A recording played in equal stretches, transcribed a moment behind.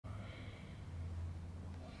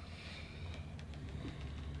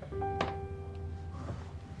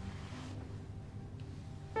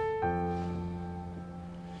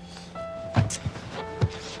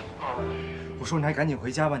说你还赶紧回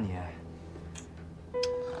家吧你。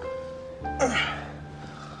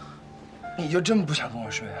你就这么不想跟我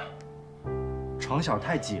睡啊？床小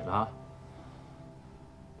太挤了。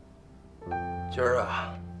今儿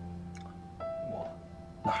啊，我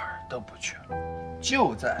哪儿都不去了，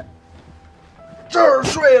就在这儿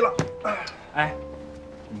睡了。哎，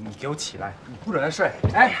你给我起来，你不准再睡！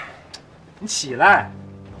哎，你起来！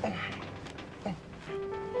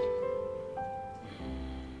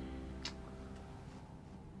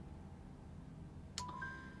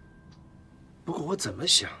不过我怎么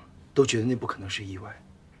想都觉得那不可能是意外。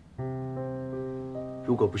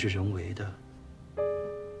如果不是人为的，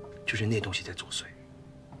就是那东西在作祟。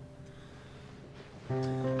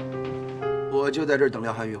我就在这儿等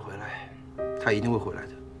廖汉宇回来，他一定会回来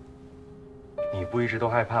的。你不一直都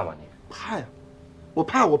害怕吗？你怕呀，我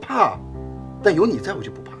怕，但有你在我就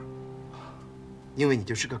不怕，因为你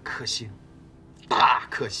就是个克星，大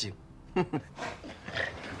克星。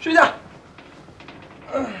睡觉。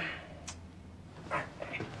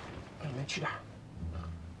里面去点。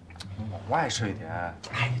往外睡点。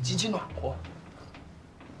哎，机器暖和。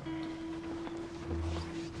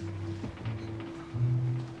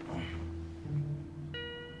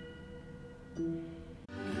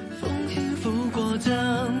風輕撫過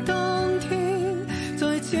像當天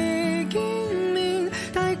再次見面，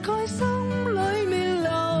大概心裏面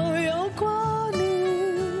留有掛念，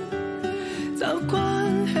習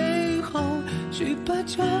慣喜好說不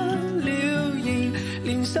出。